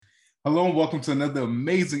Hello and welcome to another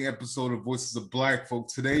amazing episode of Voices of Black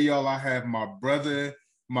Folk. Today, y'all, I have my brother,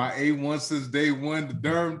 my A1 since day one, the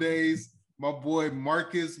Durham days, my boy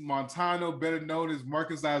Marcus Montano, better known as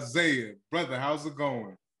Marcus Isaiah. Brother, how's it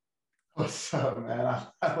going? What's up, man?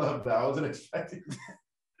 I love that. I wasn't expecting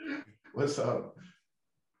that. What's up?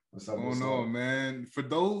 What's up? Oh What's no, up? man. For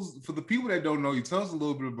the people that don't know you, tell us a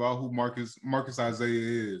little bit about who Marcus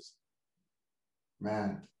Isaiah is.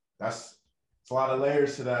 Man, it's a lot of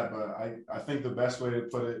layers to that, but I think the best way to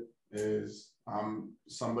put it is I'm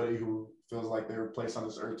somebody who feels like they were placed on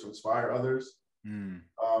this earth to inspire others. Mm.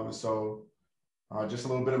 Just a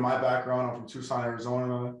little bit of my background. I'm from Tucson,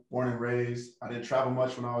 Arizona, born and raised. I didn't travel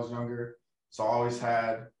much when I was younger, so I always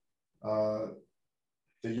had uh,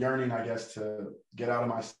 the yearning, I guess, to get out of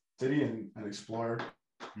my city and explore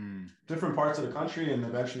different parts of the country and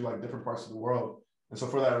eventually like different parts of the world. And so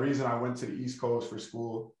for that reason, I went to the East Coast for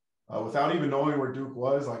school without even knowing where Duke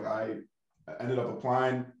was. Like I ended up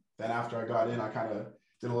applying. Then after I got in, I kind of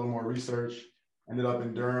did a little more research. Ended up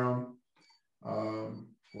in Durham,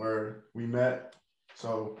 where we met.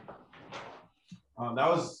 So that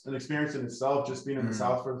was an experience in itself, just being in the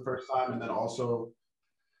South for the first time, and then also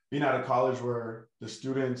being at a college where the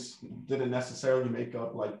students didn't necessarily make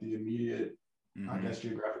up like the immediate, I guess,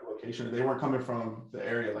 geographic location. They weren't coming from the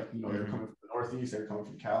area, like, they were coming from the Northeast, they were coming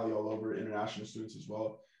from Cali, all over, international students as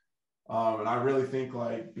well. And I really think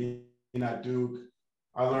like being at Duke,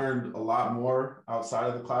 I learned a lot more outside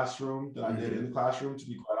of the classroom than I did in the classroom, to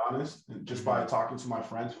be quite honest. And just by talking to my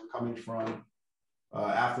friends who were coming from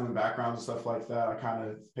affluent backgrounds and stuff like that, I kind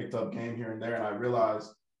of picked up game here and there. And I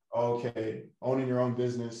realized, okay, owning your own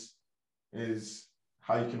business is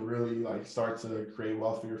how you can really like start to create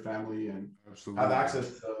wealth for your family and have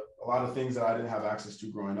access to a lot of things that I didn't have access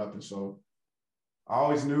to growing up. And so I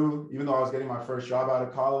always knew, even though I was getting my first job out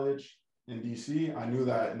of college in DC, I knew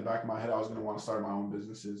that in the back of my head, I was going to want to start my own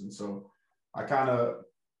businesses. And so I kind of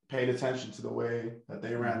paid attention to the way that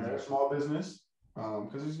they ran their small business.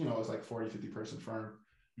 Because it's like 40, 50 person firm.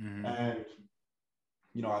 And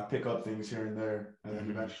I'd pick up things here and there. And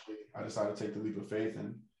then eventually I decided to take the leap of faith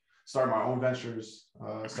and start my own ventures,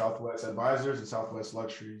 Southwest Advisors and Southwest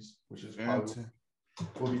Luxuries, which is probably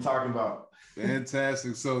what we'll be talking about.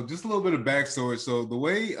 Fantastic. So just a little bit of backstory. So the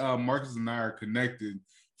way Marcus and I are connected,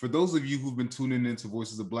 for those of you who've been tuning into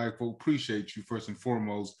Voices of Black Folk, appreciate you first and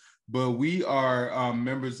foremost. But we are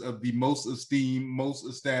members of the most esteemed, most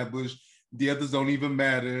established, the others don't even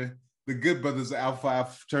matter, the good brothers of Alpha Phi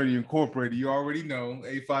Fraternity Incorporated. You already know,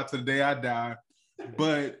 A5 to the day I die.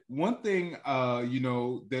 But one thing,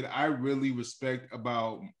 that I really respect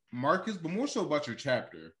about Marcus, but more so about your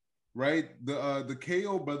chapter, right? The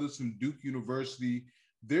KO brothers from Duke University,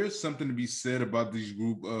 there's something to be said about this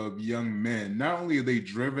group of young men. Not only are they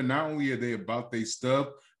driven, not only are they about their stuff,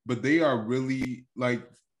 but they are really like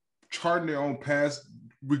charting their own path,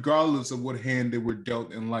 regardless of what hand they were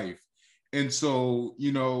dealt in life. And so,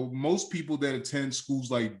 most people that attend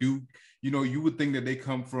schools like Duke, you would think that they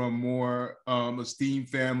come from more esteemed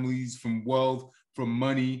families, from wealth, from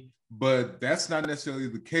money, but that's not necessarily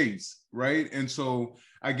the case, right? And so,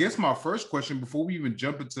 I guess my first question, before we even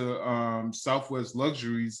jump into Southwest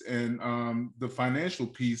Luxuries and the financial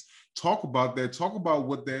piece, talk about that. Talk about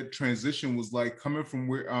what that transition was like, coming from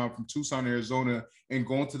from Tucson, Arizona, and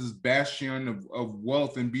going to this bastion of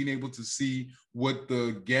wealth and being able to see what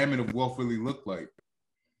the gamut of wealth really looked like.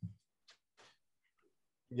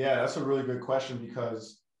 Yeah, that's a really good question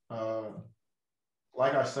because,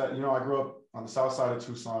 like I said, I grew up on the south side of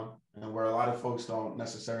Tucson, and where a lot of folks don't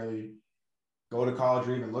necessarily go to college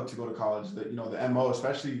or even look to go to college. That the MO,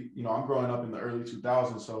 especially, I'm growing up in the early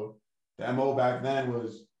 2000s, so the MO back then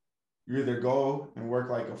was you either go and work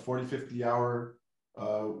like a 40, 50 hour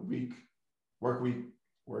work week,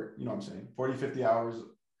 40, 50 hours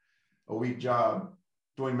a week job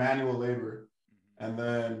doing manual labor, and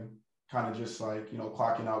then kind of just like,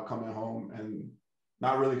 clocking out, coming home, and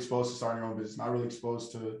not really exposed to starting your own business, not really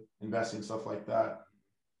exposed to investing, stuff like that.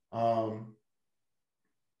 And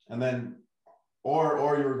then,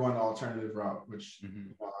 or you were going the alternative route, which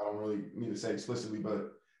I don't really need to say explicitly,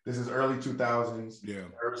 but this is early 2000s. Yeah.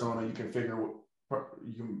 Arizona, you can fill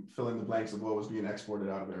in the blanks of what was being exported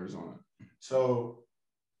out of Arizona. So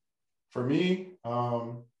for me,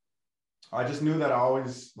 I just knew that I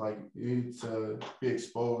always like needed to be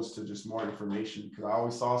exposed to just more information, because I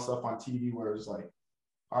always saw stuff on TV where it's like,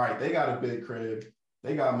 all right, they got a big crib,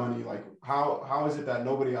 they got money. Like, how is it that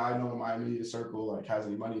nobody I know in my immediate circle like has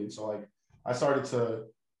any money? And so like I started to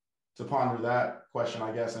ponder that question,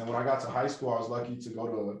 I guess. And when I got to high school, I was lucky to go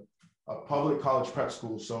to a public college prep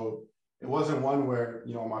school. So it wasn't one where,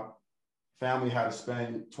 my family had to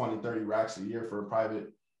spend 20, 30 racks a year for a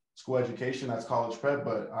private school education. That's college prep,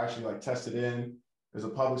 but I actually like tested in. There's a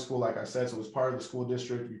public school, like I said, so it was part of the school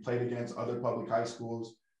district. We played against other public high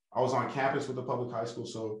schools. I was on campus with the public high school,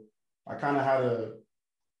 so I kind of had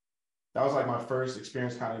that was like my first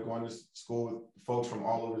experience kind of going to school with folks from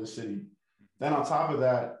all over the city. Then on top of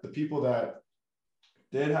that, the people that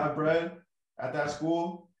did have bread at that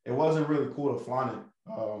school, it wasn't really cool to flaunt it.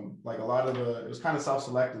 Like a lot of it was kind of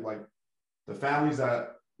self-selected. Like the families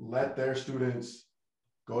that let their students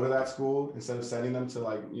go to that school instead of sending them to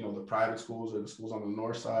like, you know, the private schools or the schools on the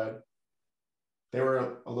north side, they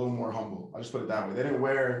were a little more humble. I'll just put it that way. They didn't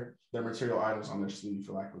wear their material items on their sleeve,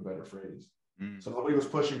 for lack of a better phrase. So nobody was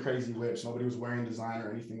pushing crazy whips. Nobody was wearing designer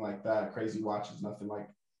or anything like that, crazy watches, nothing like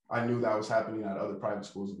I knew that was happening at other private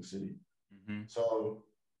schools in the city. So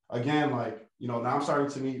again, like, you know, now I'm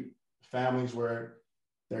starting to meet families where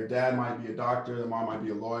their dad might be a doctor, their mom might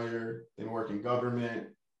be a lawyer, they work in government,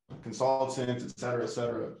 consultants, et cetera, et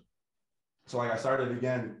cetera. So like I started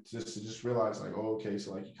again to realize like, oh, okay,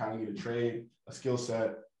 so like you kind of need a trade, a skill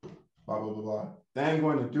set, blah, blah, blah, blah. Then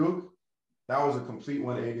going to Duke, that was a complete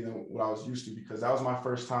 180 than what I was used to, because that was my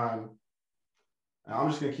first time, and I'm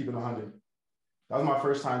just gonna keep it 100. That was my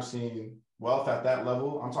first time seeing wealth at that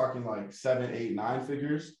level. I'm talking like 7, 8, 9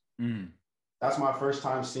 figures. That's my first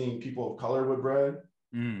time seeing people of color with bread.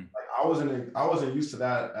 Like I wasn't used to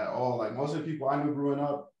that at all. Like most of the people I knew growing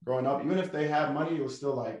up, even if they had money, it was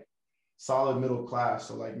still like solid middle class.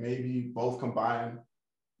 So like maybe both combined,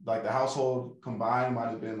 like the household combined might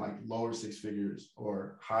have been like lower 6 figures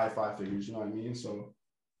or high 5 figures, you know what I mean? So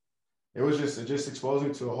it was just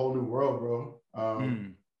exposing to a whole new world, bro.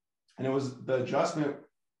 And it was, the adjustment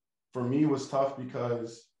for me was tough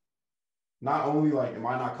because not only like am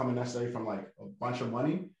I not coming necessarily from like a bunch of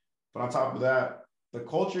money, but on top of that, the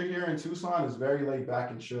culture here in Tucson is very laid back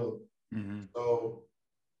and chill. So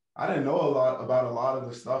I didn't know about a lot of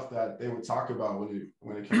the stuff that they would talk about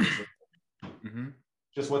when it came to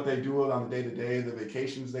just what they do on the day-to-day, the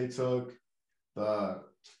vacations they took, the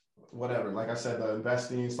whatever, like I said, the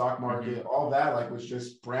investing, stock market, all that like was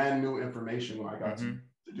just brand new information when I got to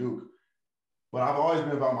Duke. But I've always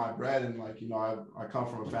been about my bread, and like, you know, I come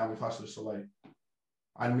from a family hustler, so like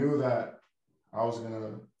I knew that I was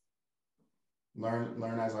gonna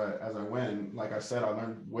learn as I went. Like I said, I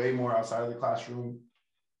learned way more outside of the classroom,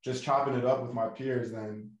 just chopping it up with my peers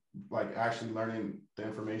than like actually learning the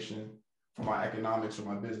information for my economics or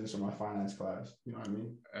my business or my finance class. You know what I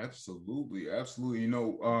mean? Absolutely. You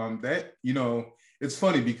know, that, you know, it's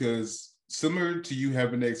funny because similar to you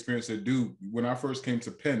having that experience at Duke, when I first came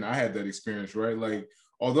to Penn, I had that experience, right? Like,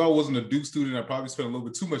 although I wasn't a Duke student, I probably spent a little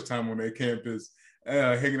bit too much time on that campus,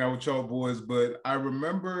 hanging out with y'all boys. But I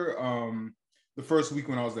remember the first week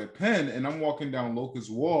when I was at Penn, and I'm walking down Locust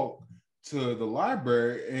Walk to the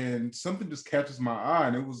library, and something just catches my eye,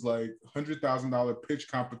 and it was like $100,000 pitch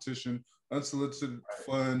competition, unsolicited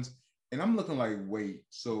funds, and I'm looking like, wait,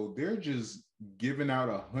 so they're just giving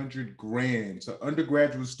out $100 grand to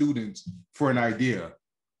undergraduate students for an idea,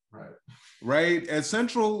 right? At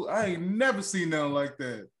Central, I ain't never seen nothing like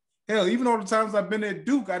that. Hell, even all the times I've been at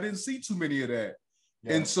Duke, I didn't see too many of that.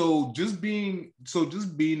 And so just being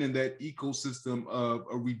in that ecosystem of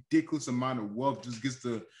a ridiculous amount of wealth just gets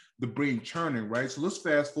the brain churning, right? So let's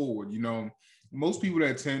fast forward. You know, most people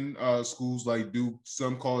that attend schools like Duke,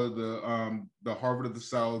 some call it the Harvard of the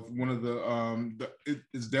South. One of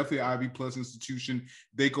it's definitely an Ivy Plus institution.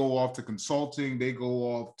 They go off to consulting, they go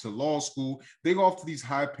off to law school, they go off to these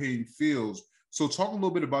high-paying fields. So talk a little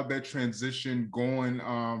bit about that transition going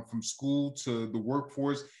from school to the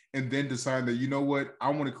workforce, and then decide that, you know what, I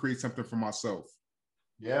want to create something for myself.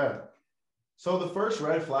 Yeah. So the first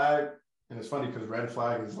red flag, and it's funny because red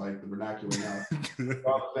flag is like the vernacular now.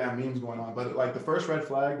 All the damn memes going on. But like the first red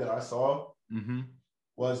flag that I saw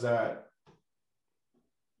was that,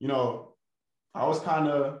 you know, I was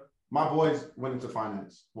my boys went into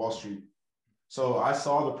finance, Wall Street. So I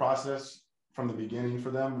saw the process from the beginning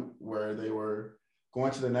for them, where they were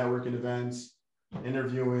going to the networking events,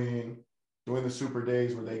 interviewing, doing the super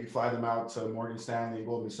days where they could fly them out to Morgan Stanley,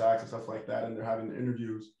 Goldman Sachs and stuff like that. And they're having the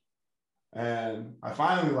interviews. And I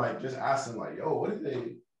finally like just asked them like, yo, what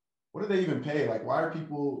do they even pay? Like, why are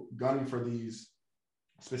people gunning for these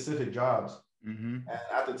specific jobs? And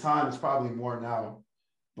at the time, it's probably more now,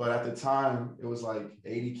 but at the time it was like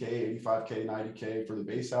 80K, 85K, 90K for the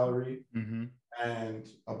base salary, and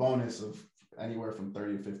a bonus of anywhere from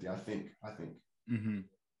 30 to 50, I think.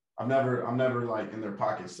 I'm never like in their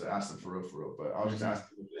pockets to ask them for real, but I was just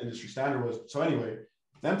asking what the industry standard was. So anyway,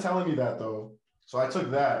 them telling me that though, so I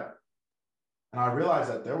took that and I realized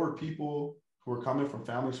that there were people who are coming from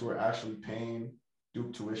families who are actually paying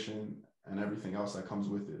Duke tuition and everything else that comes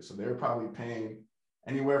with it. So they're probably paying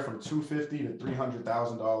anywhere from $250,000 to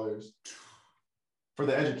 $300,000 for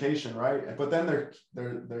the education, right? But then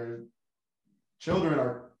their children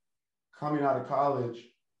are coming out of college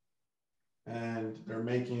and they're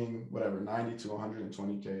making whatever 90 to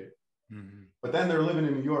 120K. Mm-hmm. But then they're living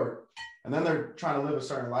in New York, and then they're trying to live a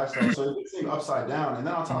certain lifestyle. So it seems upside down. And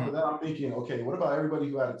then on top of that, I'm thinking, okay, what about everybody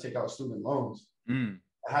who had to take out student loans and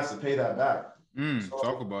has to pay that back? So,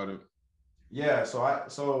 talk about it. Yeah.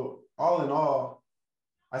 So all in all,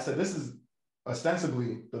 I said, this is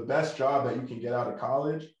ostensibly the best job that you can get out of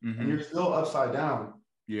college, and you're still upside down.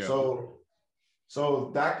 Yeah.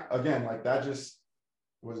 So that, again, like that just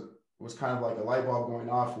was kind of like a light bulb going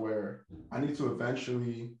off where I need to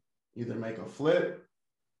eventually either make a flip,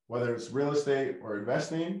 whether it's real estate or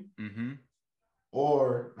investing,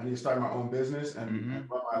 or I need to start my own business and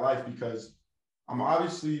run my life, because I'm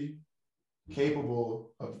obviously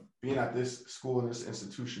capable of being at this school and this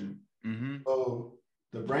institution. So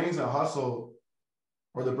the brains and hustle,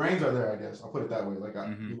 or the brains are there, I guess. I'll put it that way. Like,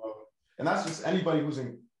 you know, and that's just anybody who's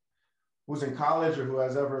in college or who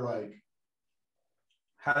has ever like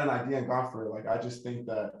had an idea and gone for it. Like, I just think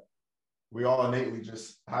that we all innately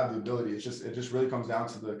just have the ability. It just really comes down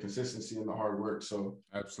to the consistency and the hard work. So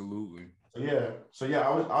absolutely. So yeah,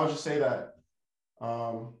 I would just say that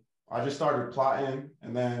I just started plotting,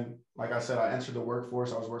 and then, like I said, I entered the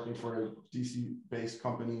workforce. I was working for a DC-based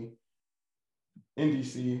company in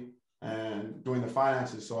DC and doing the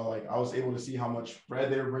finances. So like I was able to see how much bread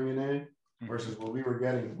they were bringing in versus what we were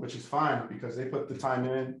getting, which is fine because they put the time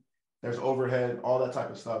in. There's overhead, all that type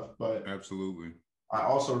of stuff. But absolutely. I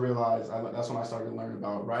also realized that's when I started learning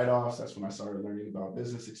about write-offs. That's when I started learning about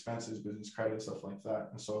business expenses, business credit, stuff like that.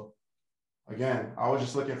 And so, again, I was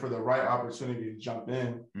just looking for the right opportunity to jump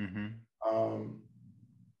in,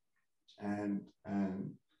 and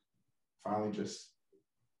finally just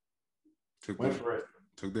went for it.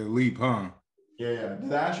 Took that leap, huh? Yeah. Did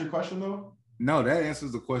that answer your question though? No, that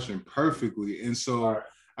answers the question perfectly. And so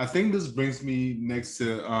I think this brings me next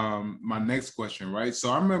to my next question, right?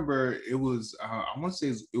 So I remember it was, I want to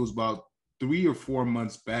say it was about 3 or 4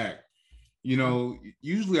 months back. You know,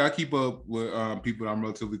 usually I keep up with people that I'm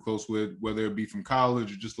relatively close with, whether it be from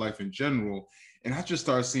college or just life in general. And I just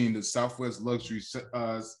started seeing the Southwest Luxury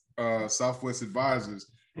Southwest Advisors.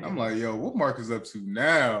 I'm like, yo, what Mark is up to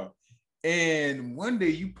now? And one day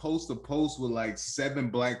you post a post with like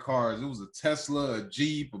 7 black cars. It was a Tesla, a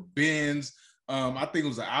Jeep, a Benz. I think it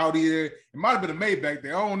was an Audi there. It might have been a Maybach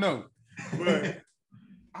there. I don't know. But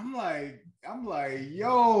I'm like,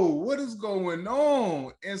 yo, what is going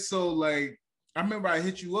on? And so like, I remember I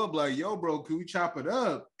hit you up like, yo, bro, can we chop it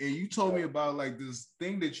up? And you told me about like this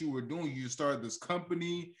thing that you were doing. You started this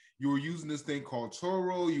company. You were using this thing called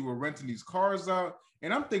Turo. You were renting these cars out.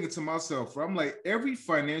 And I'm thinking to myself, I'm like, every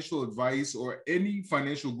financial advice or any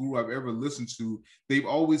financial guru I've ever listened to, they've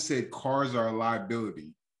always said cars are a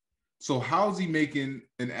liability. So how's he making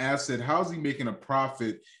an asset? How's he making a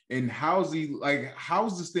profit? And how's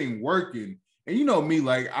this thing working? And you know me,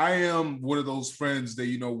 like I am one of those friends that,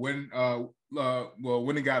 you know, when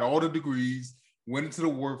and got all the degrees, went into the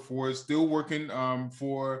workforce, still working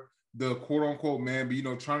for the quote unquote man, but, you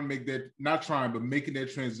know, trying to make that, not trying, but making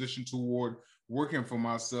that transition toward working for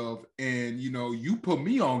myself. And, you know, you put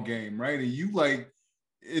me on game, right? And you like,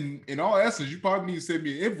 in all essence, you probably need to send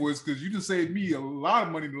me an invoice because you just saved me a lot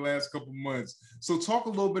of money in the last couple of months. So talk a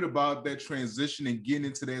little bit about that transition and getting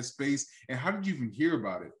into that space, and how did you even hear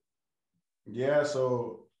about it? Yeah,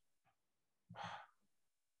 so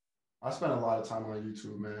I spent a lot of time on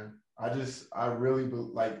YouTube, man. I really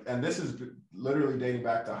like, and this is literally dating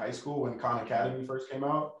back to high school when Khan Academy first came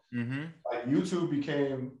out. Like YouTube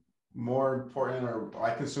became more important, or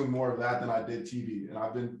I consumed more of that than I did TV,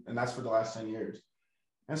 and that's for the last 10 years.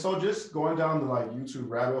 And so just going down the like YouTube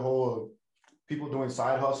rabbit hole of people doing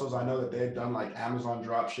side hustles. I know that they've done like Amazon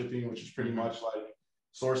drop shipping, which is pretty much like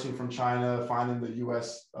sourcing from China, finding the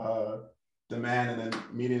US demand, and then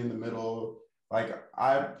meeting in the middle. Like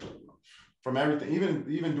from everything,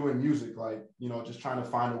 even doing music, like, you know, just trying to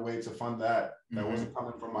find a way to fund that wasn't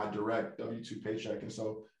coming from my direct W-2 paycheck. And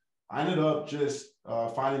so I ended up just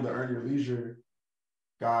finding the Earn Your Leisure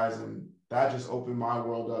guys, and that just opened my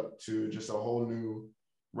world up to just a whole new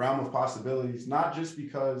realm of possibilities. Not just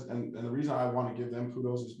because, and the reason I want to give them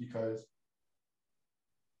kudos is because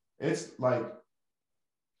it's like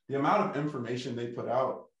the amount of information they put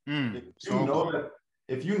out.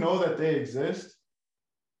 If you know that they exist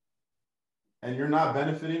and you're not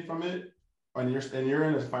benefiting from it, and you're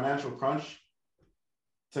in a financial crunch,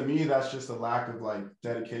 to me, that's just a lack of like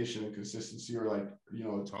dedication and consistency, or like, you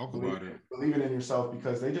know, Talk about it. believing in yourself,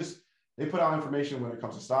 because they put out information when it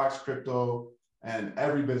comes to stocks, crypto, and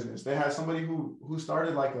every business. They had somebody who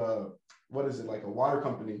started like like a water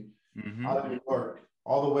company out of New York,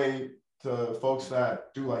 all the way to folks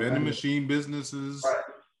that do like vending machine businesses. Right.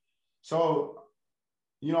 So,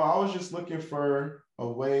 you know, I was just looking for a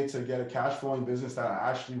way to get a cash flowing business that I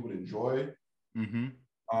actually would enjoy. And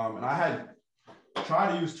I had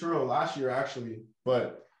tried to use Turo last year actually,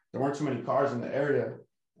 but there weren't too many cars in the area.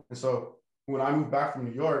 And so when I moved back from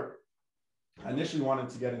New York, I initially wanted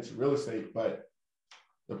to get into real estate, but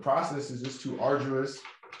the process is just too arduous.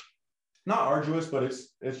 Not arduous, but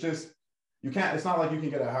it's just, you can't, it's not like you can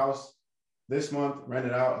get a house this month, rent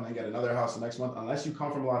it out, and then get another house the next month, unless you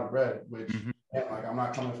come from a lot of bread, which like I'm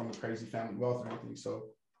not coming from a crazy family wealth or anything. So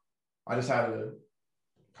I just had to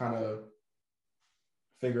kind of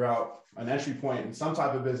figure out an entry point in some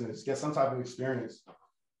type of business, get some type of experience.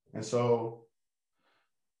 And so,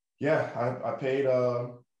 yeah, I paid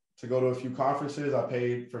to go to a few conferences. I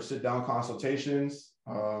paid for sit-down consultations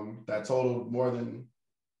that totaled more than,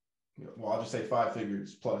 well, I'll just say 5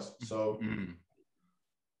 figures plus. So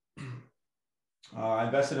I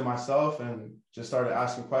invested in myself and just started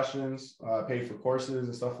asking questions. I paid for courses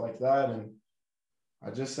and stuff like that. And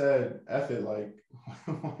I just said, F it, like,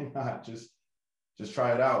 why not just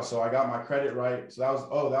try it out? So I got my credit right. So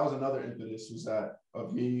that was another impetus, was that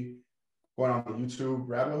of me going on the YouTube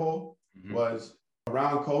rabbit hole, was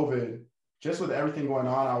around COVID, just with everything going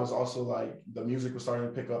on. I was also like, the music was starting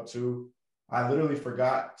to pick up too. I literally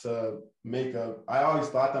forgot to I always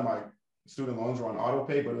thought that my student loans were on auto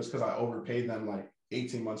pay, but it was because I overpaid them like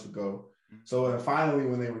 18 months ago. So then finally,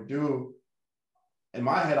 when they were due, in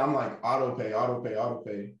my head, I'm like, auto pay.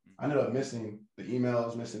 I ended up missing the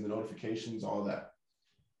emails, missing the notifications, all that.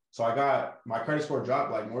 So I got my credit score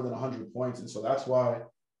dropped like more than 100 points. And so that's why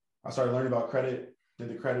I started learning about credit, did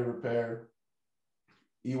the credit repair.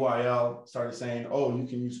 EYL started saying, oh, you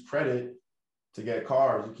can use credit to get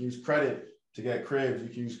cars. You can use credit to get cribs. You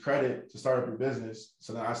can use credit to start up your business.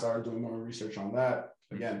 So then I started doing more research on that.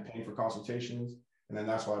 Again, paying for consultations. And then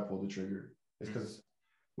that's why I pulled the trigger. It's because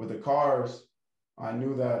with the cars, I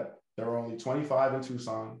knew that there were only 25 in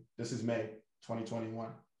Tucson. This is May 2021.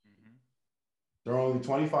 There were only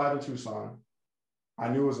 25 in Tucson. I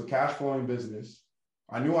knew it was a cash flowing business.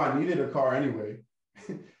 I knew I needed a car anyway.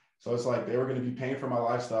 So it's like they were going to be paying for my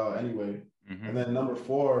lifestyle anyway. And then number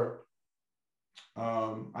 4,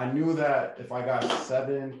 I knew that if I got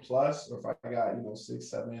 7 plus, or if I got, 6,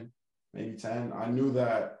 7, maybe 10, I knew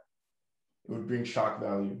that it would bring shock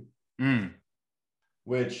value,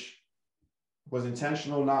 which was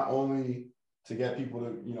intentional, not only to get people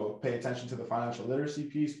to, pay attention to the financial literacy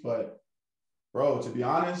piece, but bro, to be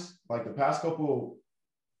honest, like the past couple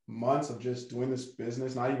months of just doing this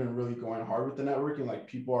business, not even really going hard with the networking, like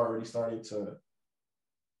people are already starting to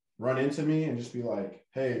run into me and just be like,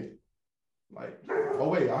 hey, like, oh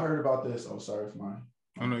wait, I heard about this. Oh, sorry for mine.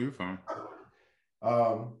 Oh no, you're fine.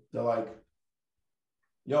 They're like,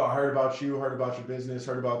 yo, I heard about you, heard about your business,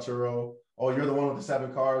 heard about Turo. Oh, you're the one with the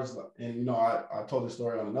 7 cars. And I told this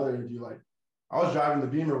story on another interview. Like, I was driving the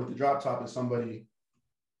Beamer with the drop top, and somebody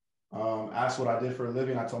asked what I did for a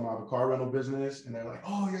living. I told them I have a car rental business, and they're like,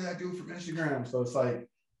 oh, you're that dude from Instagram. So it's like,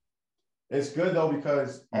 it's good though,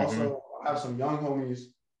 because also I have some young homies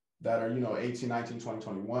that are, 18, 19, 20,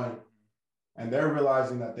 21, and they're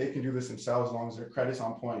realizing that they can do this themselves as long as their credit's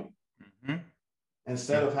on point.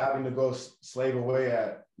 Instead of having to go slave away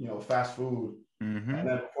at, fast food. And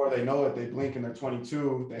then before they know it, they blink and they're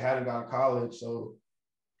 22, they hadn't gone to college. So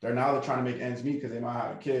they're trying to make ends meet because they might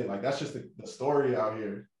have a kid. Like, that's just the story out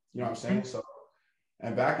here. You know what I'm saying? So,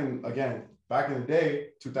 and back in the day,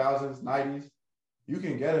 2000s, 90s, you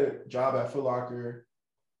can get a job at Foot Locker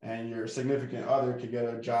and your significant other could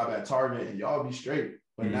get a job at Target and y'all be straight.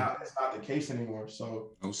 But now it's not the case anymore.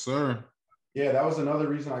 So, no, sir. Yeah, that was another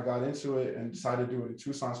reason I got into it and decided to do it in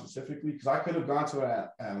Tucson specifically, because I could have gone to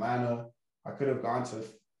Atlanta. I could have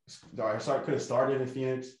could have started in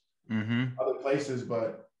Phoenix, other places,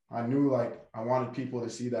 but I knew like I wanted people to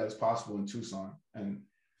see that it's possible in Tucson. And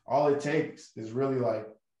all it takes is really like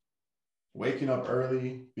waking up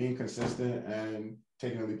early, being consistent, and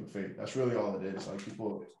taking a leap of faith. That's really all it is. Like,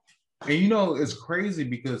 people. And it's crazy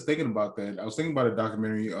because thinking about that, I was thinking about a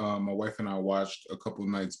documentary my wife and I watched a couple of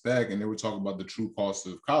nights back, and they were talking about the true cost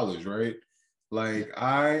of college, right? Like,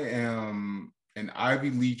 I am an Ivy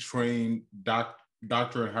League trained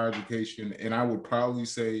doctor in higher education, and I would probably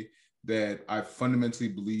say that I fundamentally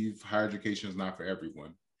believe higher education is not for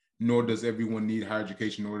everyone. nor does everyone need higher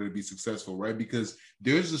education in order to be successful, right? Because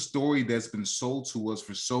there's a story that's been sold to us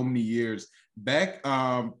for so many years. Back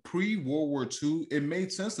pre-World War II, it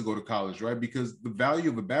made sense to go to college, right? Because the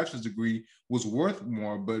value of a bachelor's degree was worth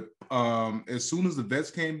more. But as soon as the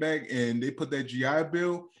vets came back and they put that GI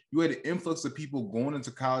Bill, you had an influx of people going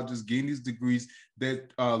into colleges, getting these degrees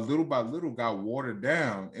that little by little got watered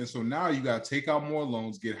down. And so now you got to take out more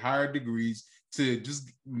loans, get higher degrees,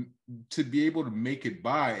 to be able to make it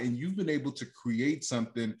by. And you've been able to create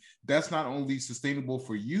something that's not only sustainable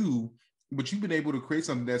for you, but you've been able to create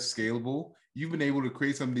something that's scalable. You've been able to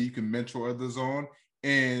create something that you can mentor others on.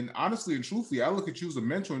 And honestly and truthfully, I look at you as a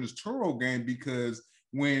mentor in this Turo game, because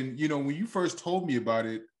when you first told me about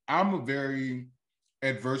it, I'm a very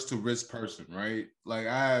adverse to risk person, right? Like,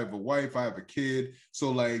 I have a wife, I have a kid.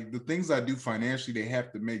 So like the things I do financially, they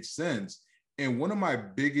have to make sense. And one of my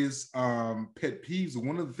biggest pet peeves,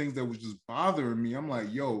 one of the things that was just bothering me, I'm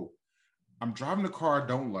like, yo, I'm driving a car I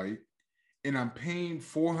don't like, and I'm paying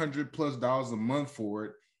 $400+ a month for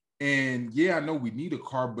it. And yeah, I know we need a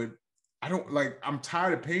car, but I don't like, I'm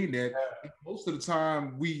tired of paying that. And most of the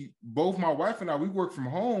time, both my wife and I, we work from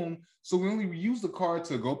home. So we only use the car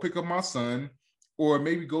to go pick up my son or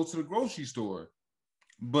maybe go to the grocery store.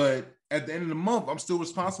 But at the end of the month, I'm still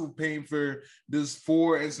responsible paying for this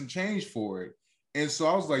four and some change for it. And so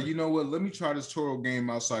I was like, you know what? Let me try this Toro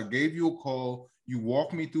game out. So I gave you a call. You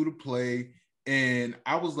walked me through the play. And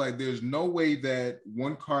I was like, there's no way that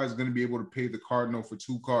one car is going to be able to pay the car note for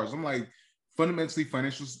two cars. I'm like, fundamentally,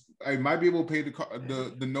 financials, I might be able to pay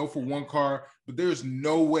the note for one car, but there's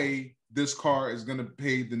no way this car is going to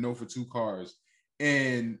pay the note for two cars.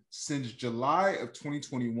 And since July of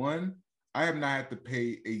 2021, I have not had to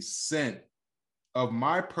pay a cent of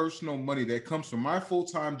my personal money that comes from my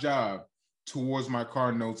full-time job towards my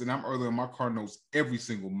car notes. And I'm early on my car notes every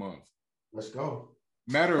single month. Let's go.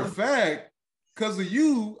 Matter of fact, because of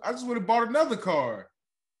you, I just would have bought another car.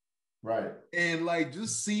 Right. And like,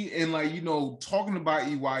 just see, and like, talking about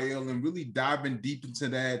EYL and really diving deep into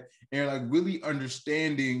that, and like really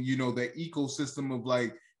understanding, that ecosystem of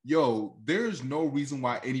like, yo, there's no reason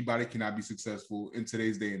why anybody cannot be successful in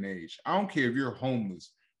today's day and age. I don't care if you're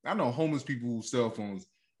homeless. I know homeless people with cell phones.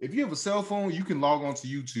 If you have a cell phone, you can log on to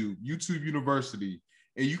YouTube University,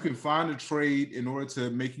 and you can find a trade in order to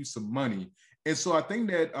make you some money. And so I think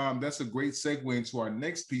that that's a great segue into our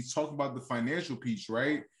next piece, talk about the financial piece,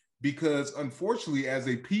 right? Because unfortunately, as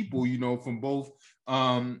a people, from both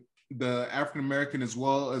the African-American as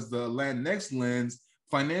well as the Latinx lens,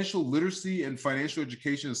 financial literacy and financial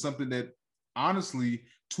education is something that honestly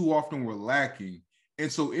too often we're lacking.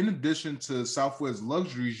 And so in addition to Southwest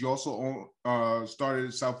Luxuries, you also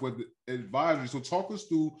started Southwest Advisory. So talk us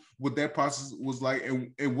through what that process was like,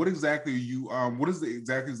 and what exactly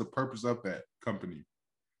exactly is the purpose of that company?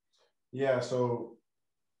 Yeah, so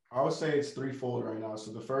I would say it's threefold right now.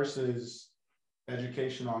 So the first is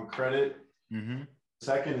education on credit. Mm-hmm.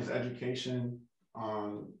 Second is education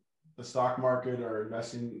on the stock market or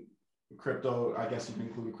investing in crypto. I guess you can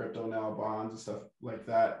include crypto now, bonds and stuff like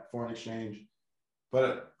that, foreign exchange.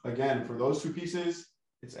 But again, for those two pieces,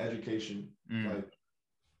 it's education. Like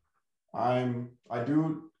I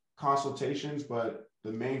do consultations, but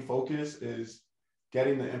the main focus is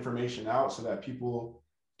getting the information out so that people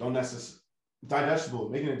don't necessarily digestible,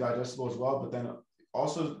 making it digestible as well, but then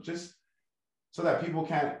also just so that people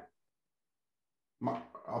can't,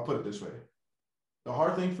 I'll put it this way. The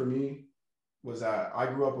hard thing for me was that I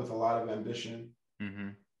grew up with a lot of ambition,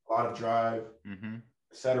 a lot of drive,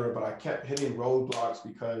 etc. But I kept hitting roadblocks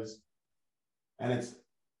because, and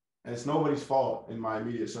it's nobody's fault in my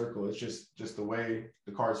immediate circle. It's just the way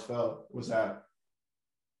the cards fell, was that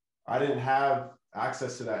I didn't have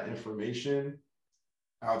access to that information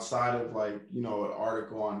outside of like, an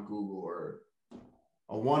article on Google or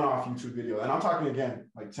a one-off YouTube video. And I'm talking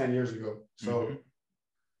again, like 10 years ago. So,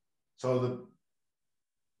 so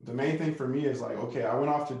the main thing for me is like, okay, I went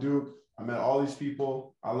off to Duke. I met all these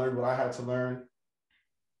people. I learned what I had to learn.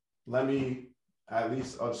 Let me at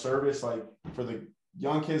least of service, like for the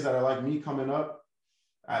young kids that are like me coming up,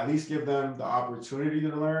 at least give them the opportunity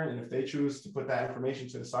to learn. And if they choose to put that information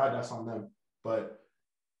to the side, that's on them. But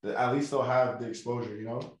at least they'll have the exposure,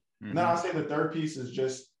 And then I'll say the third piece is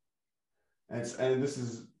just, and this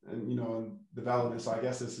is, in development. So I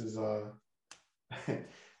guess this is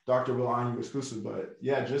Dr. Will Anu exclusive, but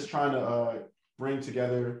yeah, just trying to bring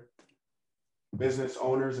together business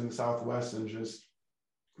owners in the Southwest and just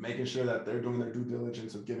making sure that they're doing their due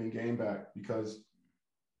diligence of giving game back, because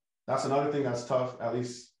that's another thing that's tough, at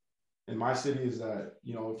least in my city, is that,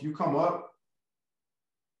 if you come up,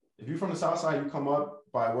 if you're from the South Side, you come up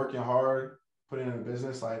by working hard, putting in a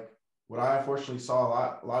business, like what I unfortunately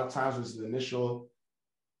saw a lot of times was the initial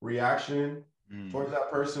reaction towards that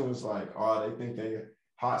person was like, oh, they think they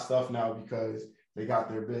hot stuff now because they got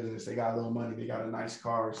their business, they got a little money, they got a nice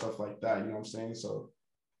car and stuff like that. You know what I'm saying? So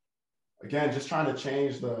again, just trying to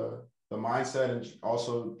change the mindset and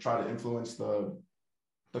also try to influence the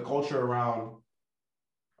culture around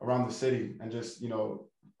the city, and just, you know,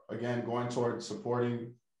 again, going towards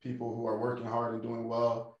supporting people who are working hard and doing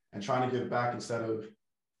well and trying to give back instead of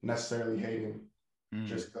necessarily hating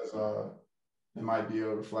just because it might be a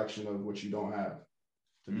reflection of what you don't have,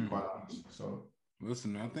 to be quite honest. So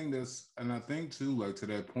listen, I think too, like to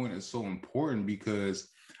that point, it's so important because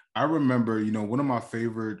I remember, you know, one of my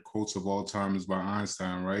favorite quotes of all time is by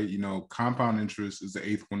Einstein, right? You know, compound interest is the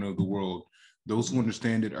eighth wonder of the world. Those who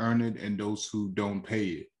understand it earn it, and those who don't pay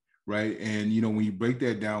it, right? And, you know, when you break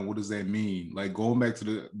that down, what does that mean? Like going back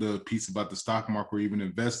to the piece about the stock market or even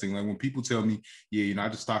investing, like when people tell me, yeah, you know, I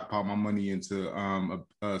just stockpile my money into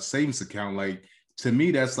a savings account, like to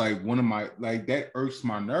me, that's like one of my, like that irks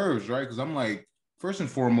my nerves, right? Because I'm like, first and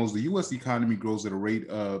foremost, the U.S. economy grows at a rate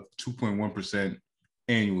of 2.1%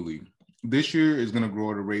 annually. This year is going to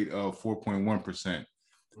grow at a rate of 4.1%.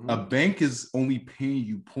 A bank is only paying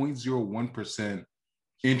you 0.01%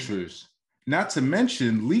 interest. Not to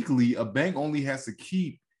mention, legally, a bank only has to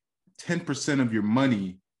keep 10% of your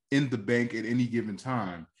money in the bank at any given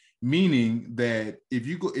time. Meaning that if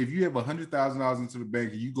you have $100,000 into the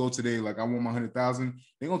bank and you go today, like I want my 100,000,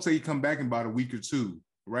 they're gonna tell you come back in about a week or two,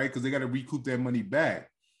 right? Because they got to recoup that money back.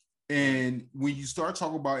 And when you start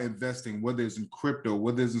talking about investing, whether it's in crypto,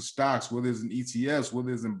 whether it's in stocks, whether it's in ETFs,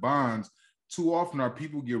 whether it's in bonds, too often our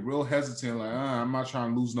people get real hesitant, like, I'm not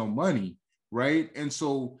trying to lose no money, right? And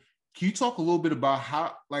so can you talk a little bit about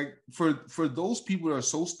how, like, for those people that are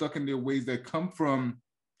so stuck in their ways that come from,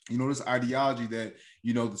 you know, this ideology that,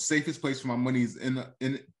 you know, the safest place for my money is in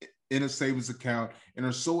a savings account, and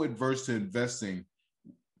are so adverse to investing,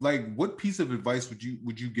 like what piece of advice would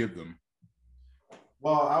you give them?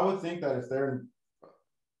 Well, I would think that if they're,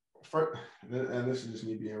 and this is just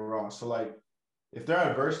me being raw, so like if they're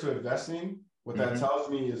adverse to investing, what that tells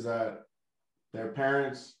me is that their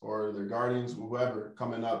parents or their guardians, whoever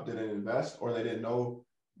coming up, didn't invest, or they didn't know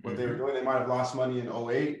what they were doing. They might have lost money in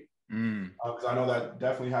 '08. Because I know that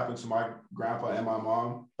definitely happened to my grandpa and my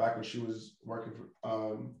mom back when she was working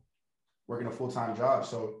a full-time job.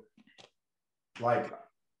 So like,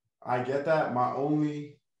 I get that. My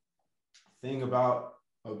only thing about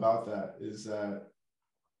that is that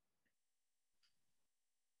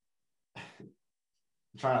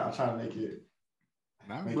I'm trying to make it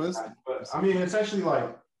nice. But I mean, essentially,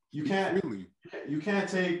 like you can't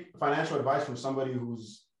take financial advice from somebody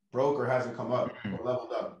who's broke or hasn't come up or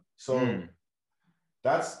leveled up. So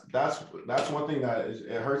that's one thing that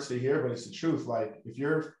it hurts to hear, but it's the truth. Like if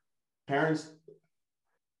your parents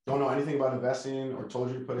don't know anything about investing or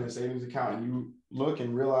told you to put in a savings account, and you look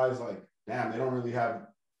and realize like, damn, they don't really have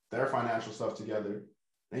their financial stuff together,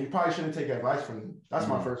 then you probably shouldn't take advice from them. That's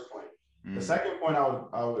my first point. The second point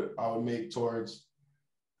I would make towards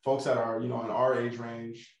folks that are, you know, in our age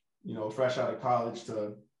range, you know, fresh out of college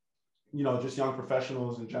to, you know, just young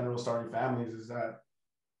professionals in general starting families, is that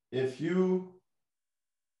if you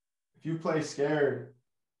play scared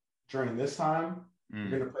during this time, you're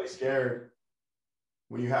going to play scared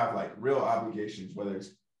when you have like real obligations, whether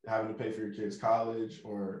it's having to pay for your kids' college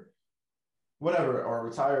or whatever, or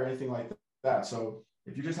retire or anything like that. So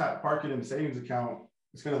if you just park it in a savings account,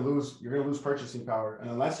 you're going to lose purchasing power.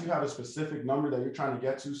 And unless you have a specific number that you're trying to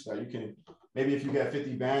get to, so that you can, maybe if you get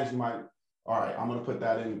 50 bands, you might, all right, I'm going to put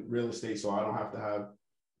that in real estate so I don't have to have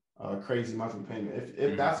a crazy monthly payment.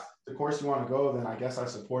 If that's the course you want to go, then I guess I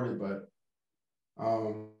support it. But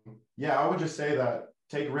yeah, I would just say that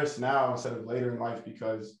take risks now instead of later in life,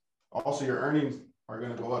 because also your earnings are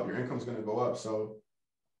going to go up, your income's going to go up. So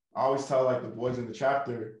I always tell like the boys in the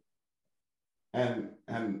chapter, and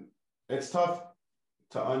it's tough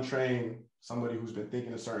to untrain somebody who's been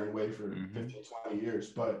thinking a certain way for 15, 20 years.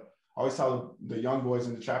 But I always tell the young boys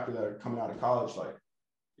in the chapter that are coming out of college, like,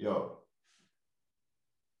 yo,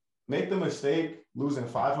 make the mistake losing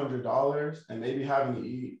 $500 and maybe having to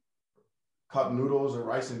eat cup noodles or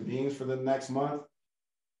rice and beans for the next month,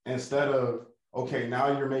 instead of, okay,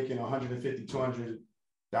 now you're making 150,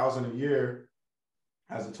 200,000 a year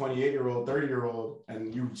as a 28-year-old, 30-year-old,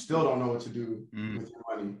 and you still don't know what to do with your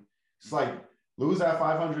money. It's like, lose that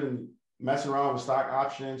 500 and mess around with stock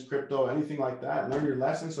options, crypto, anything like that. Learn your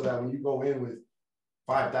lesson so that when you go in with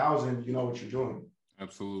 5,000, you know what you're doing.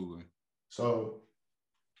 Absolutely. So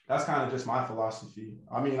that's kind of just my philosophy.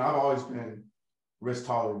 I mean, I've always been risk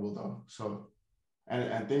tolerable though. So,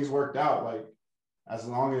 and things worked out. Like as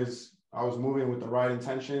long as I was moving with the right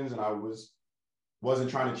intentions and I wasn't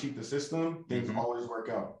trying to cheat the system, things always work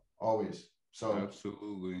out, always. So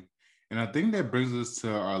absolutely. And I think that brings us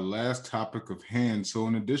to our last topic of hand. So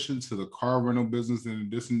in addition to the car rental business, in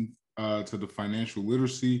addition to the financial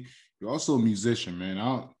literacy, you're also a musician,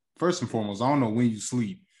 man. First and foremost, I don't know when you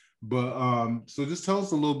sleep, but so just tell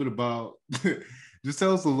us a little bit about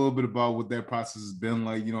what that process has been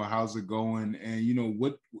like. How's it going, and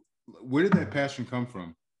where did that passion come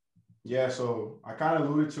from? Yeah, so I kind of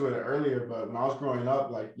alluded to it earlier, but when I was growing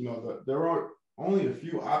up, like, there were only a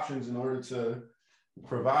few options in order to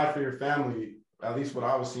provide for your family, at least what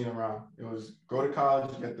I was seeing around. It was go to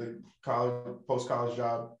college, get the post-college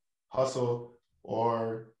job, hustle,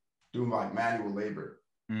 or do like manual labor.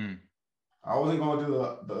 I wasn't going to do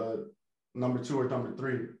the number 2 or number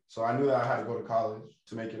 3. So I knew that I had to go to college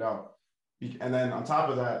to make it out. And then on top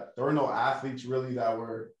of that, there were no athletes really that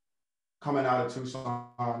were coming out of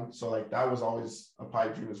Tucson. So like that was always a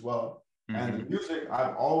pipe dream as well. And the music,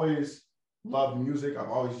 I've always loved music. I've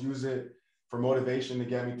always used it for motivation to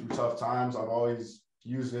get me through tough times. I've always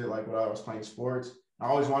used it like when I was playing sports. I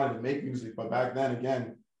always wanted to make music, but back then,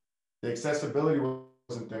 again, the accessibility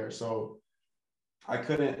wasn't there. So I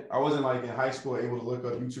wasn't like in high school able to look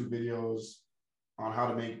up YouTube videos on how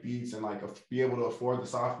to make beats and like be able to afford the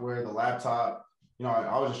software, the laptop.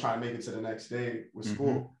 I was just trying to make it to the next day with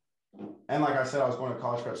school. And like I said, I was going to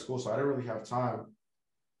college prep school, so I didn't really have time.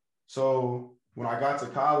 So when I got to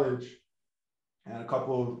college and a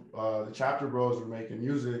couple of the chapter bros were making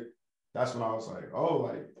music, that's when I was like, oh,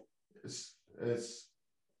 like it's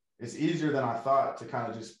easier than I thought to kind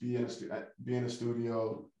of just be in a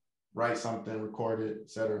studio, write something, record it,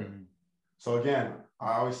 etc. So again,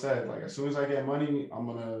 I always said, like, as soon as I get money, I'm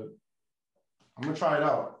gonna try it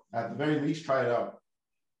out. At the very least, try it out.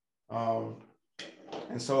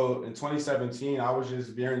 And so in 2017, I was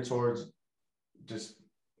just veering towards just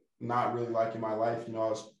not really liking my life. I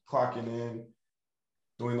was clocking in,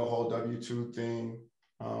 doing the whole W-2 thing.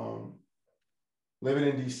 Living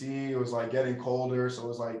in DC, it was like getting colder. So it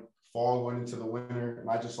was like fall going into the winter, and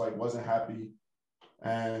I just like wasn't happy.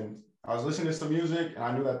 And I was listening to some music, and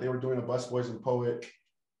I knew that they were doing a Busboys and Poet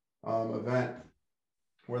event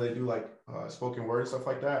where they do like spoken word and stuff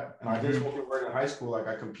like that. And I did spoken word in high school. Like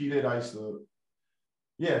I competed. I used to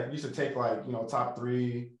take like, top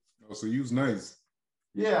 3. Oh, so you was nice.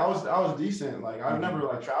 Yeah, I was decent. Like I've never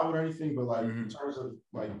like traveled or anything, but like in terms of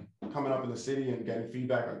like coming up in the city and getting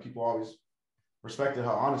feedback, like people always respected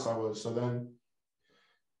how honest I was. So then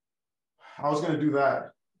I was gonna do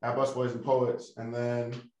that at Busboys and Poets, and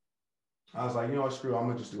then I was like, screw it, I'm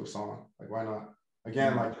gonna just do a song. Like, why not?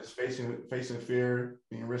 Again, like just facing fear,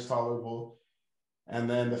 being risk tolerable. And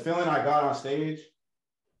then the feeling I got on stage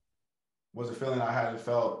was a feeling I hadn't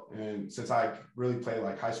felt since I really played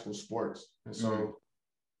like high school sports. And so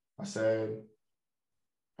I said,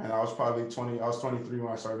 and I was probably 23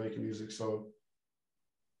 when I started making music. So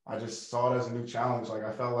I just saw it as a new challenge. Like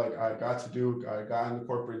I felt like I got in the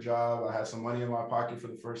corporate job. I had some money in my pocket for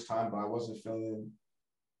the first time, but I wasn't feeling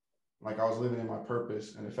like I was living in my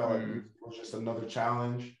purpose. And it felt like it was just another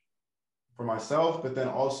challenge for myself. But then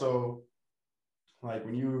also, like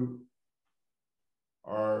when you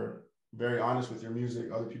are very honest with your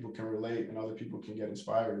music, other people can relate and other people can get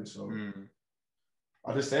inspired. And so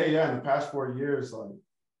I'll just say, in the past 4 years, like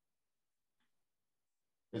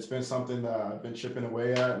it's been something that I've been chipping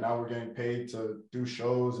away at. Now we're getting paid to do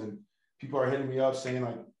shows, and people are hitting me up saying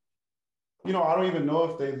like, I don't even know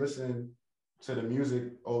if they listen to the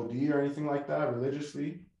music OD or anything like that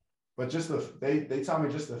religiously, but just they tell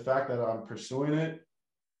me just the fact that I'm pursuing it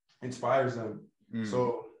inspires them.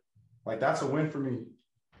 So like that's a win for me.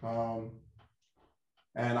 And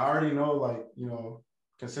I already know, like,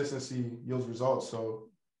 consistency yields results. So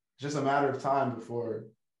it's just a matter of time before,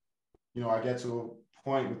 I get to a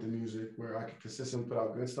point with the music where I can consistently put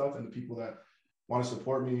out good stuff, and the people that want to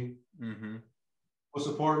support me will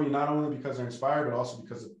support me not only because they're inspired, but also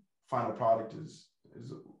because the final product is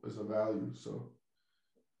a value. So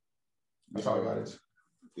that's how I got it.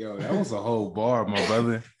 Yo, that was a whole bar, my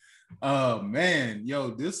brother. Man,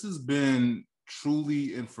 this has been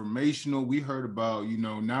truly informational. We heard about,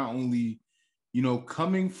 not only,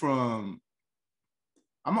 coming from,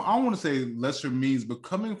 I don't want to say lesser means, but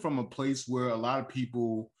coming from a place where a lot of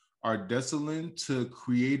people are desolate to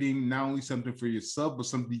creating not only something for yourself, but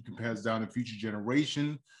something you can pass down to future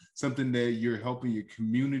generation, something that you're helping your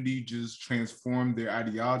community just transform their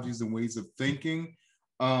ideologies and ways of thinking.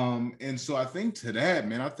 And so I think to that,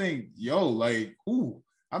 man, I'm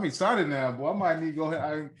excited now, boy. I might need to go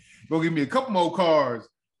ahead and go give me a couple more cars.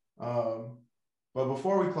 But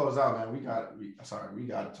before we close out, man, we got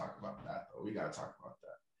to talk about that though. We got to talk about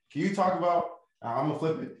that. Can you talk about? I'm gonna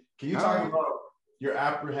flip it. Can you talk about your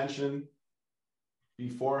apprehension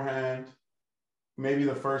beforehand? Maybe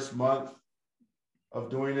the first month of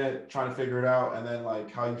doing it, trying to figure it out, and then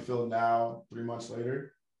like how you feel now, 3 months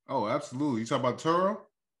later. Oh, absolutely. You talk about Turo?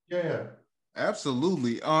 Yeah.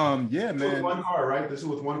 Absolutely. Yeah, man. With one car, right? This is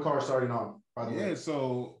with one car starting off. By the way.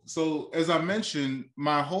 So as I mentioned,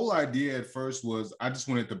 my whole idea at first was I just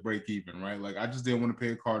wanted to break even, right? Like I just didn't want to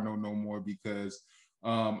pay a car note no more because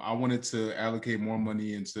I wanted to allocate more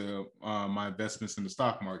money into my investments in the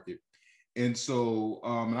stock market. And so,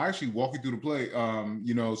 and I actually walk you through the play,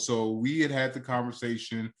 so we had the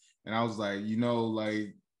conversation and I was like,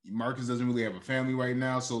 like Marcus doesn't really have a family right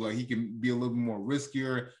now. So like he can be a little bit more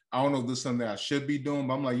riskier. I don't know if this is something that I should be doing,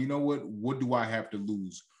 but I'm like, you know what do I have to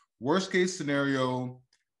lose? Worst case scenario,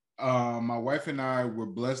 my wife and I were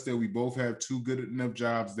blessed that we both have two good enough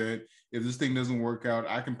jobs that if this thing doesn't work out,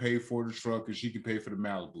 I can pay for the truck and she can pay for the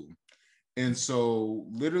Malibu. And so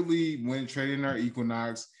literally went trading our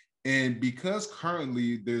Equinox. And because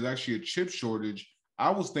currently there's actually a chip shortage,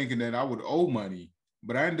 I was thinking that I would owe money,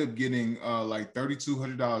 but I ended up getting like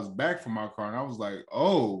 $3,200 back from my car. And I was like,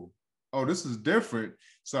 oh, this is different.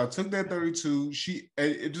 So I took that 32.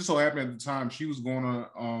 It just so happened at the time she was going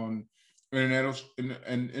on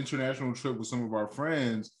an international trip with some of our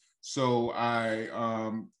friends. So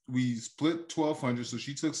we split 1,200. So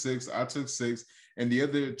she took 6, I took 6, and the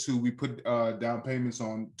other 2 we put down payments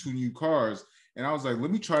on 2 new cars. And I was like,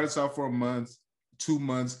 let me try this out for a month, 2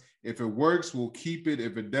 months. If it works, we'll keep it.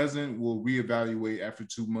 If it doesn't, we'll reevaluate after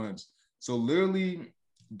 2 months. So literally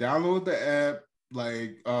download the app.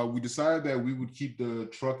 Like we decided that we would keep the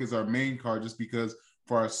truck as our main car just because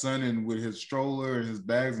for our son and with his stroller and his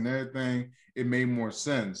bags and everything, it made more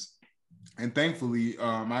sense. And thankfully,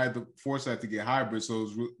 I had the foresight to get hybrid, so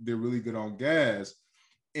they're really good on gas.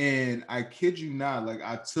 And I kid you not, like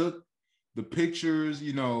I took the pictures,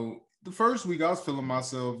 the first week I was feeling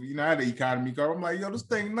myself, I had an economy car. I'm like, yo, this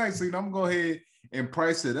thing nice. So, I'm going to go ahead and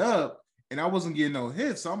price it up. And I wasn't getting no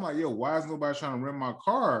hits. So I'm like, yo, why is nobody trying to rent my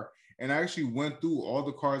car? And I actually went through all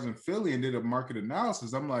the cars in Philly and did a market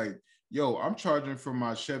analysis. I'm like, yo, I'm charging for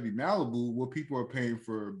my Chevy Malibu what people are paying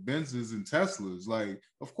for Benzes and Teslas. Like,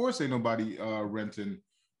 of course, ain't nobody renting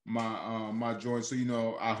my joint.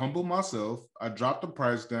 So, I humbled myself. I dropped the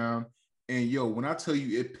price down. And yo, when I tell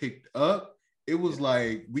you it picked up, it was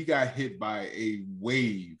like we got hit by a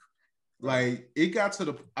wave. Like it got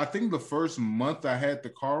to I think the first month I had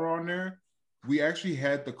the car on there, we actually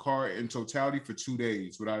had the car in totality for 2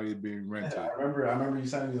 days without it being rented. Yeah, I remember you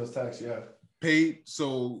sending me those texts. Yeah.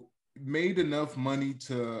 Made enough money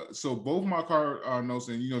so both my car notes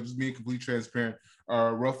and just being completely transparent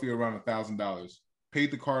are roughly around $1,000.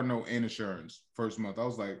 Paid the car note and insurance first month. I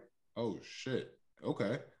was like, oh shit,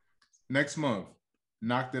 okay. Next month,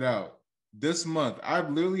 knocked it out. This month, I've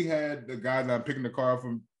literally had the guy that I'm picking the car up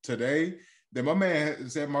from today. That my man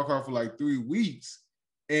has had my car for like 3 weeks,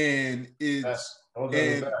 and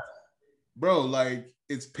bro, like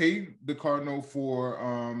it's paid the car note for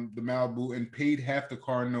the Malibu and paid half the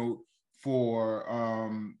car note for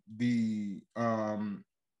the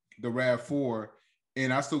RAV4,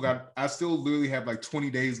 and I still literally have like 20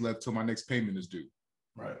 days left till my next payment is due.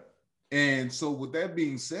 Right. And so with that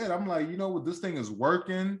being said, I'm like, what, this thing is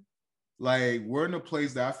working. Like we're in a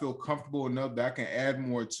place that I feel comfortable enough that I can add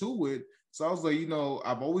more to it. So I was like,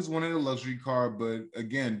 I've always wanted a luxury car, but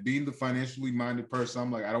again, being the financially minded person,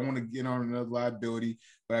 I'm like, I don't want to get on another liability.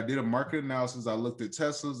 But I did a market analysis. I looked at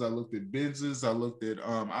Teslas, I looked at Benzes, I looked at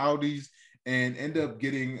Audis, and ended up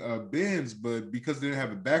getting a Benz. But because they didn't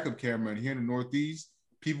have a backup camera, and here in the Northeast,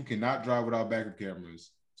 people cannot drive without backup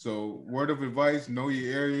cameras. So word of advice: know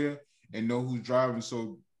your area and know who's driving.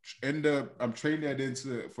 So I'm trading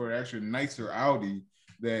that for actually a nicer Audi.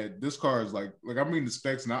 That this car is like I'm reading the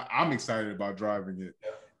specs and I'm excited about driving it.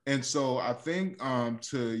 Yeah. And so I think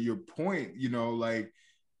to your point, like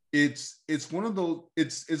it's one of those,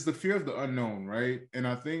 it's the fear of the unknown, right? And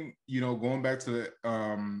I think going back to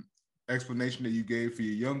the explanation that you gave for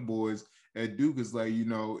your young boys at Duke is like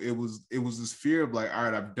it was this fear of like, all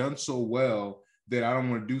right, I've done so well that I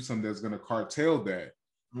don't want to do something that's going to cartel that.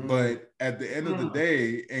 But at the end of the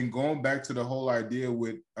day, and going back to the whole idea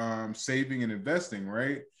with saving and investing,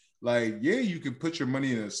 right? Like, yeah, you can put your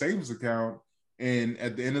money in a savings account, and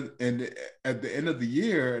at the end of the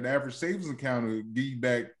year, an average savings account will give you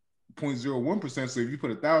back 0.01%. So if you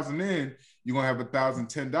put 1,000 in, you're gonna have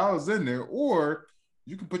 $1,010 in there, or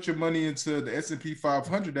you can put your money into the S&P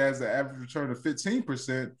 500 as the average return of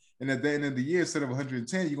 15%, and at the end of the year, instead of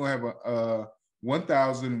 110, you're gonna have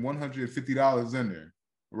 $1,150 in there,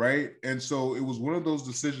 right? And so it was one of those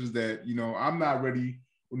decisions that, I'm not ready,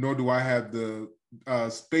 nor do I have the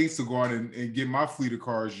space to go out and get my fleet of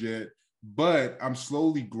cars yet, but I'm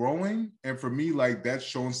slowly growing. And for me, like, that's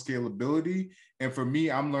showing scalability. And for me,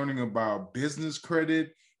 I'm learning about business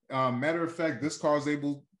credit. Matter of fact, this car is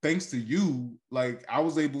able, thanks to you, like, I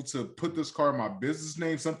was able to put this car in my business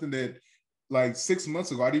name, something that like 6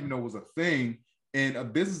 months ago I didn't even know was a thing, and a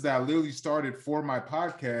business that I literally started for my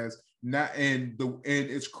podcast. Not and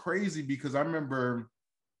it's crazy because I remember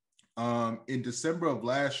in December of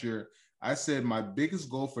last year, I said my biggest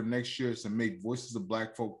goal for next year is to make Voices of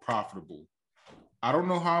Black Folk profitable. I don't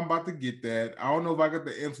know how I'm about to get that. I don't know if I got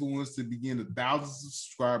the influence to begin to thousands of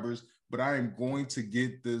subscribers, but I am going to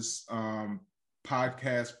get this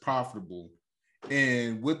podcast profitable.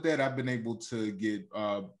 And with that, I've been able to get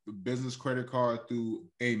a business credit card through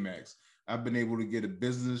Amex. I've been able to get a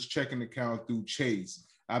business checking account through Chase.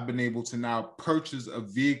 I've been able to now purchase a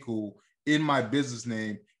vehicle in my business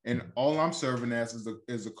name, and all I'm serving as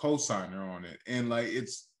is a co-signer on it. And like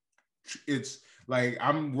it's like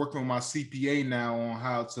I'm working with my CPA now on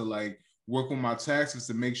how to like work with my taxes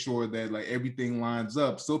to make sure that like everything lines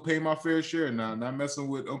up. Still pay my fair share now, not messing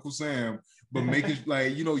with Uncle Sam, but making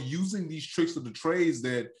like, using these tricks of the trades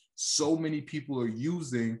that so many people are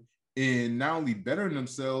using in not only bettering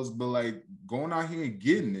themselves, but like going out here and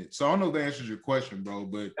getting it. So I don't know if that answers your question, bro,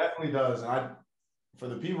 but definitely does. And for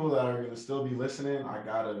the people that are going to still be listening, I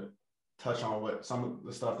gotta touch on some of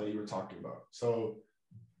the stuff that you were talking about. So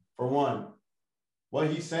for one, what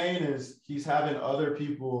he's saying is he's having other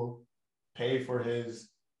people pay for his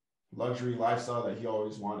luxury lifestyle that he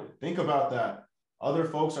always wanted. Think about that. Other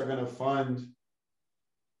folks are going to fund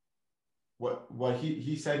what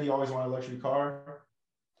he said he always wanted a luxury car.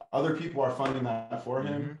 Other people are funding that for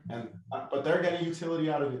him, but they're getting utility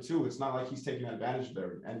out of it too. It's not like he's taking advantage of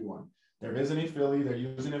anyone. They're visiting Philly, they're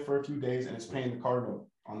using it for a few days, and it's paying the car note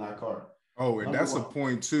on that car. Oh, and that's a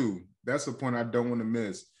point too. That's a point I don't want to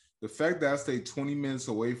miss. The fact that I stay 20 minutes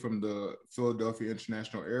away from the Philadelphia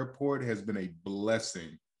International Airport has been a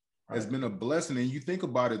blessing. Has been a blessing. And you think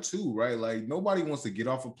about it too, right? Like nobody wants to get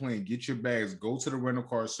off a plane, get your bags, go to the rental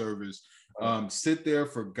car service, sit there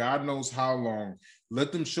for God knows how long.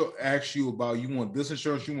 Let them ask you about, you want this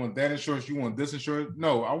insurance, you want that insurance, you want this insurance.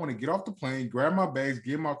 No, I want to get off the plane, grab my bags,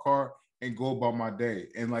 get in my car, and go about my day.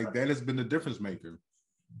 And like that has been the difference maker.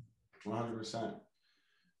 100%.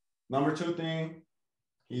 Number two thing,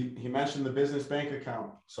 he mentioned the business bank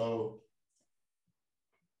account. So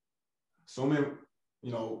assuming,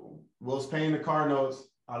 Will's paying the car notes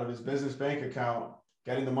out of his business bank account,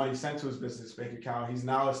 getting the money sent to his business bank account, he's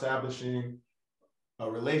now establishing a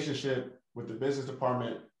relationship with the business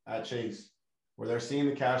department at Chase, where they're seeing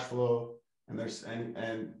the cash flow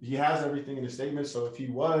and he has everything in his statement. So if he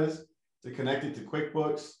was to connect it to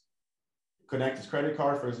QuickBooks, connect his credit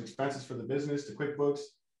card for his expenses for the business to QuickBooks,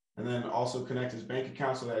 and then also connect his bank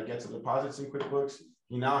account so that it gets the deposits in QuickBooks,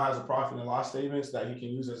 he now has a profit and loss statements that he can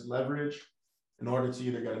use as leverage in order to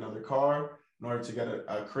either get another car, in order to get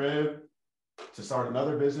a crib, to start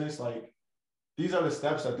another business. Like these are the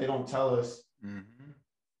steps that they don't tell us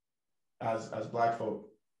as Black folk,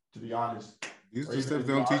 to be honest. These are the steps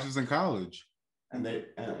they don't teach us in college. And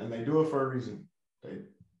they do it for a reason.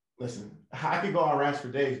 Listen, I could go on rants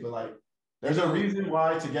for days, but like there's a reason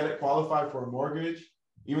why to get it qualified for a mortgage,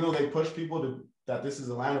 even though they push people that this is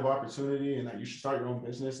a land of opportunity and that you should start your own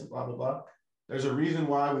business and blah, blah, blah. There's a reason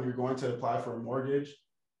why when you're going to apply for a mortgage,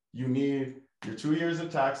 you need your 2 years of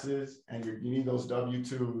taxes and you need those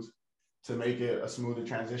W-2s to make it a smoother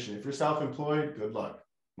transition. If you're self-employed, good luck.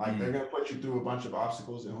 Like they're going to put you through a bunch of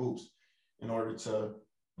obstacles and hoops in order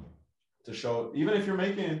to show, even if you're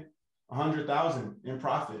making $100,000 in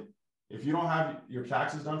profit, if you don't have your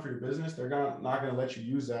taxes done for your business, they're not going to let you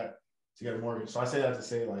use that to get a mortgage. So I say that to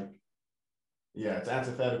say, like, yeah, it's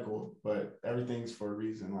antithetical, but everything's for a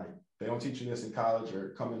reason. Like they don't teach you this in college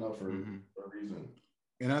or coming up for a reason.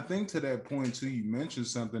 And I think to that point too, you mentioned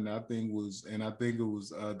something that I think it was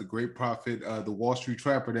the great prophet, the Wall Street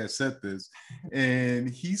Trapper that said this. And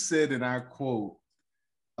he said, and I quote,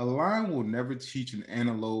 "A lion will never teach an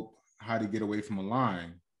antelope how to get away from a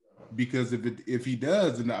lion, because if he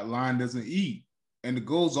does, then that lion doesn't eat. And the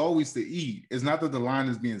goal is always to eat. It's not that the lion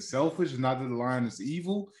is being selfish. It's not that the lion is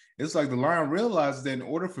evil. It's like the lion realizes that in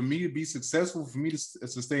order for me to be successful, for me to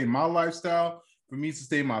sustain my lifestyle, for me to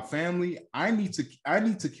sustain my family, I need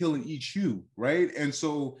to kill and eat you, right? And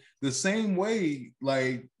so the same way,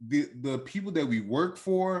 like the people that we work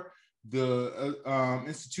for, the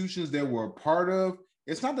institutions that we're a part of,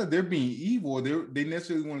 it's not that they're being evil. They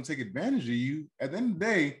necessarily want to take advantage of you. At the end of the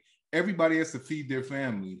day, everybody has to feed their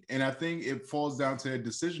family. And I think it falls down to a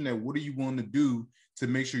decision that what are you willing to do to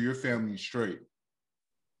make sure your family is straight?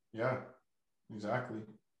 Yeah, exactly.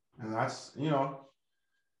 And that's,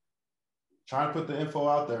 trying to put the info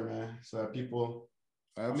out there, man, so that people,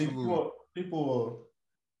 Absolutely. people will,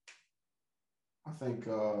 I think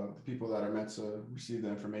the people that are meant to receive the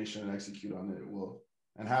information and execute on it will,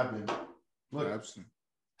 and have been. Look, Absolutely.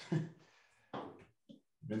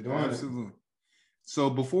 been doing Absolutely. it. So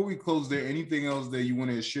before we close, there anything else that you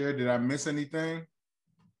want to share? Did I miss anything?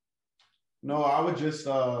 No, I would just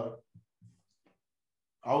tell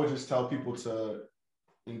people to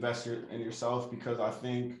invest in yourself, because I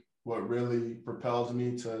think what really propelled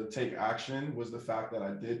me to take action was the fact that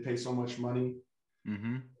I did pay so much money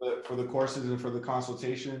for the courses and for the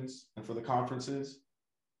consultations and for the conferences.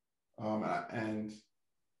 And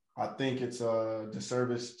I think it's a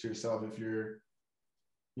disservice to yourself if you're,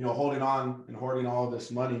 holding on and hoarding all this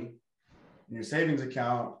money in your savings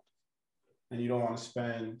account and you don't want to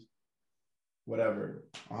spend whatever,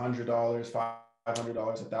 $100, $500,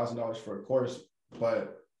 $1,000 for a course,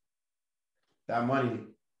 but that money,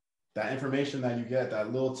 that information that you get,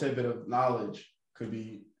 that little tidbit of knowledge could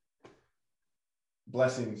be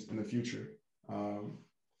blessings in the future.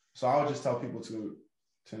 So I would just tell people to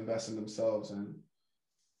invest in themselves. And,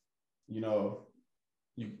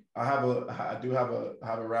 I do have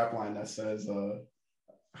a rap line that says,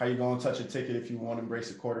 how you gonna touch a ticket if you won't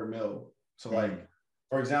embrace $250,000? So like,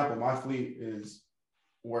 for example, my fleet is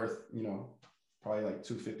worth, probably like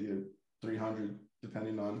 250 to 300,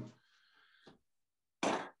 depending on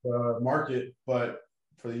the market, but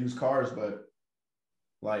for the used cars. But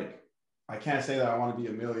like, I can't say that I want to be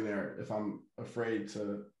a millionaire if I'm afraid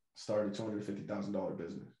to start a $250,000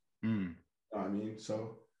 business. You know what I mean?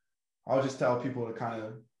 So I'll just tell people to kind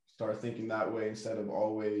of start thinking that way, instead of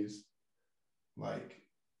always like,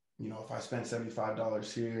 if I spend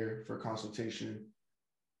 $75 here for a consultation,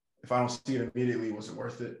 if I don't see it immediately, was it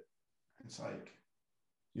worth it? It's like,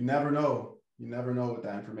 you never know. You never know what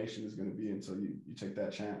that information is going to be until you take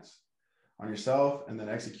that chance on yourself and then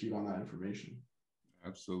execute on that information.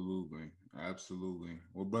 Absolutely. Absolutely.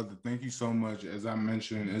 Well, brother, thank you so much. As I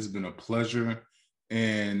mentioned, it's been a pleasure.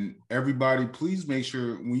 And everybody, please make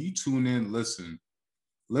sure when you tune in, listen,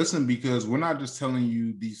 because we're not just telling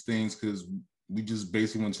you these things because we just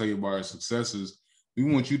basically want to tell you about our successes. We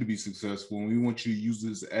want you to be successful, and we want you to use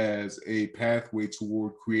this as a pathway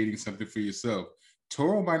toward creating something for yourself.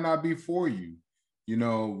 Toro might not be for you.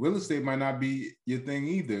 Real estate might not be your thing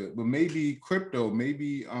either, but maybe crypto,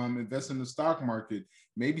 maybe invest in the stock market,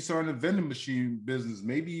 maybe starting a vending machine business,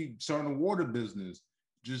 maybe starting a water business.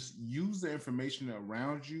 Just use the information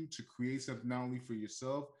around you to create something not only for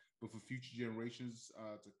yourself, but for future generations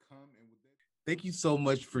to come. And with that, thank you so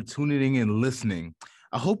much for tuning in and listening.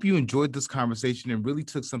 I hope you enjoyed this conversation and really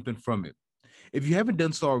took something from it. If you haven't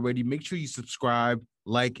done so already, make sure you subscribe,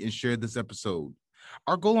 like, and share this episode.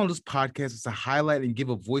 Our goal on this podcast is to highlight and give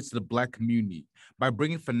a voice to the Black community by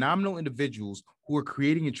bringing phenomenal individuals who are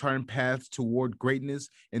creating and charting paths toward greatness.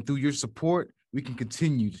 And through your support, we can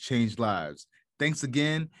continue to change lives. Thanks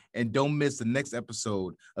again, and don't miss the next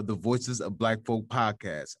episode of the Voices of Black Folk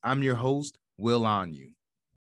podcast. I'm your host, Will Onyu.